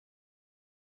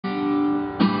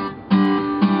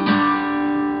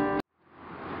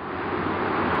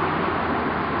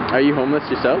Are you homeless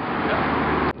yourself?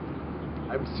 Yeah.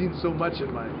 I've seen so much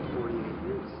in my 48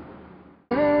 years.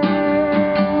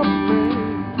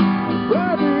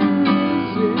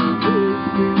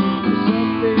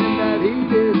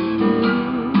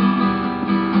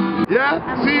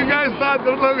 Yeah, see, you guys thought,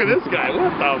 look at this guy,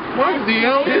 what the fuck is he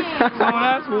out? So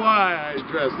that's why I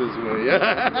dress this way.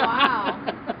 Wow.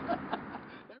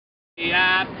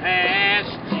 I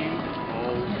passed you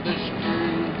on the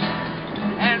street,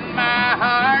 and my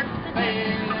heart fell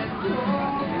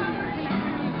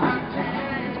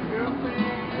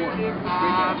and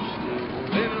I'm still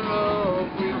in love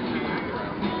with you.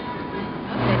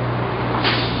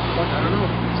 I don't know,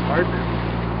 it's hard, man.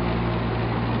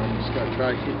 I just gotta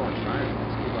try, keep on trying,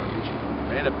 just keep on reaching out.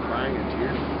 I end up crying in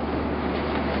tears.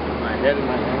 With my head in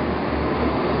my hands.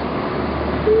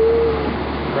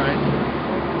 Crying.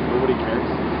 Nobody cares.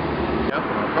 Yep,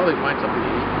 and I'll probably find something to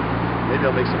eat. Maybe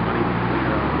I'll make some money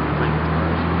later on playing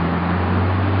guitars.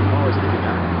 I'm always thinking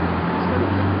that. Instead of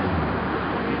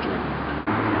nature.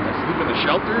 I sleep in the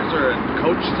shelters or in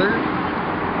couch surf.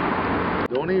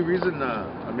 The only reason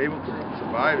I'm able to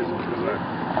survive is because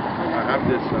I have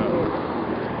this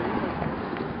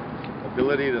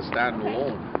ability to stand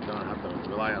alone. I don't have to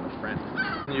rely on a friend.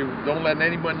 You don't let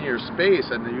anyone in your space,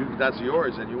 and that's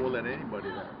yours, and you won't let anybody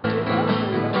there.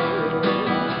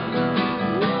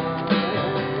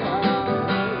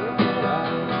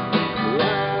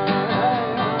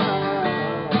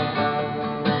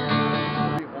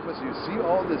 You see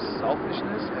all this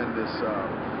selfishness and this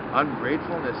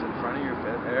ungratefulness in front of your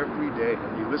face every day,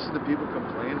 and you listen to people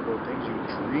complain about things you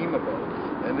dream about,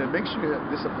 and it makes you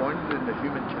disappointed in the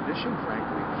human condition,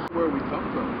 frankly. Where we come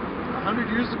from.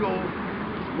 100 years ago,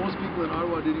 most people in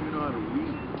Ottawa didn't even know how to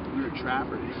read. We were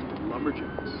trappers,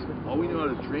 lumberjacks. All we knew how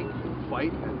to drink,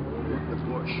 fight, and work the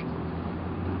bush.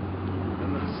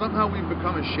 And somehow we've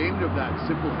become ashamed of that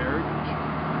simple heritage.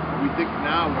 And we think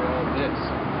now we're all this.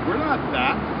 We're not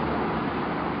that.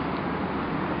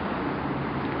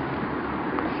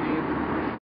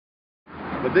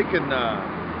 But they can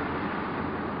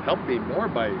help me more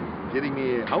by getting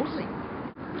me housing,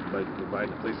 by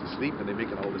providing a place to sleep, and they're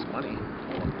making all this money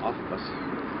off of us.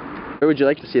 Where would you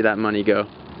like to see that money go?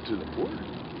 To the poor,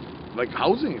 like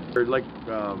housing, or like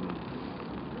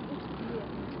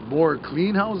more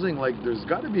clean housing. Like there's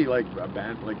got to be like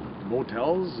like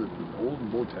motels and old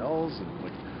motels, and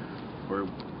like or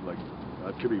like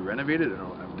that could be renovated and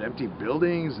have empty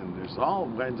buildings, and there's all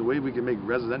kinds of ways we can make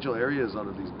residential areas out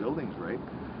of these buildings, right?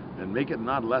 And make it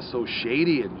not less so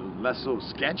shady and less so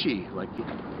sketchy. Like,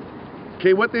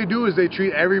 okay, what they do is they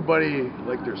treat everybody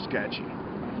like they're sketchy,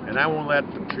 and I won't let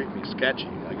them treat me sketchy.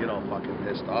 I get all fucking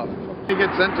pissed off. You get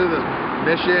sent to the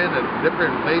mission and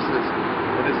different places,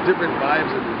 and it's different vibes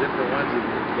and the different ones. And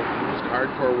the most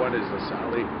hardcore one is the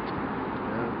Sally.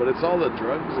 But it's all the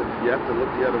drugs, and you have to look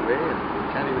the other way, and you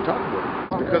can't even talk about it.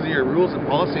 It's because of your rules and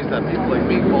policies that people like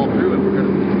me fall through, and we're going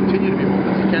to continue to be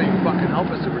homeless. You can't even fucking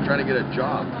help us if we're trying to get a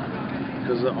job.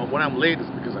 Because when I'm late, it's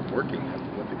because I'm working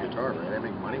with the guitar, right? I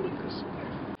make money with this.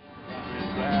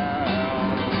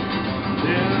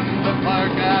 In the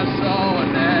park I saw a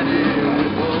daddy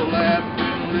with a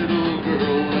laughing little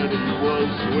girl, and he was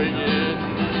swinging,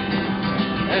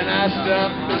 and I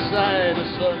stopped beside a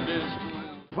Sunday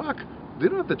school. Fuck. They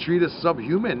don't have to treat us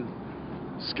subhuman,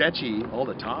 sketchy all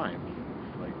the time.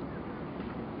 Like,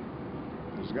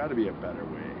 there's got to be a better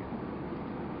way.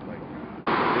 Like,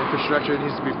 the infrastructure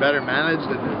needs to be better managed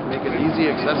and make it easy,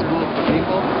 accessible for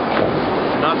people.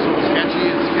 Not so sketchy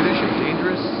and skittish and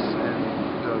dangerous. And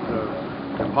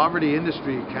the poverty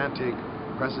industry can't take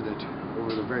precedent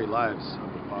over the very lives of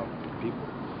the poverty people.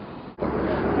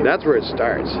 That's where it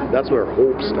starts. That's where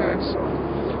hope starts.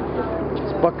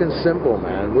 It's fucking simple,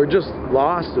 man. We're just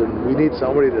lost, and we need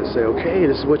somebody to say, okay,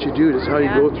 this is what you do, this is how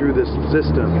you go through this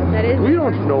system. We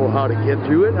don't know how to get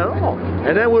through it at all.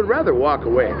 And then we'd rather walk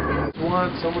away. I just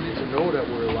want somebody to know that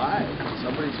we're alive,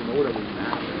 somebody to know that we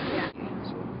matter.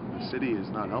 So the city is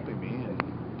not helping me, and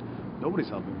nobody's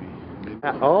helping me.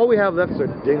 I mean, all we have left is our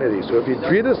dignity. So if you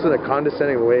treat us in a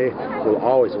condescending way, we'll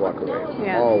always walk away.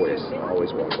 Always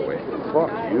walk away.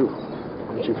 Fuck you.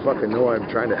 Don't you fucking know I'm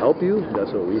trying to help you?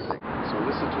 That's what we think. So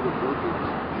listen to the poor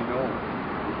people. You know,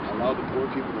 allow the poor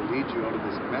people to lead you out of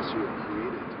this mess you have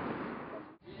created.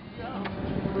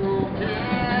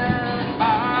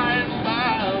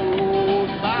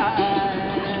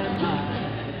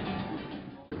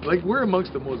 Like, we're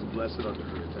amongst the most blessed on the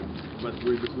earth, but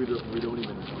we don't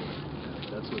even know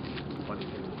it. That's what's the funny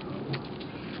thing.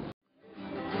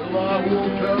 Well, I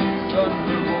woke up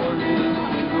Sunday morning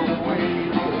with no way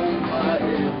to hold my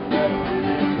head.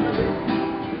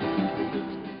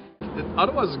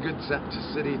 Ottawa's a good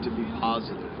city to be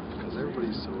positive because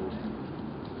everybody's so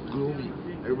gloomy.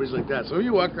 Everybody's like that. So if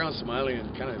you walk around smiling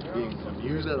and kind of being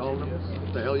amused at all of them,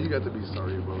 what the hell you got to be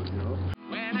sorry about, you know?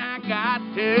 When I got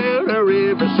to the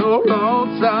river so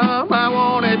lonesome, I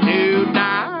wanted to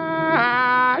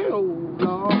die. Oh,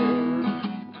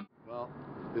 Lord. Well,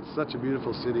 it's such a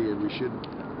beautiful city, and we should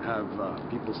have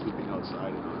people sleeping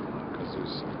outside in Ottawa because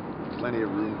there's plenty of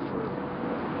room for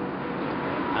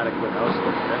adequate housing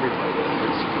for everybody.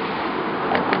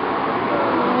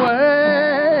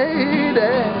 Waiting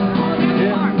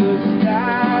in the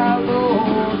sky,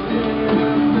 Lord,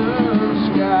 in the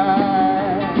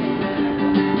sky.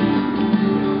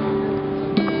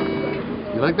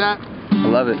 You like that? I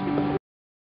love it.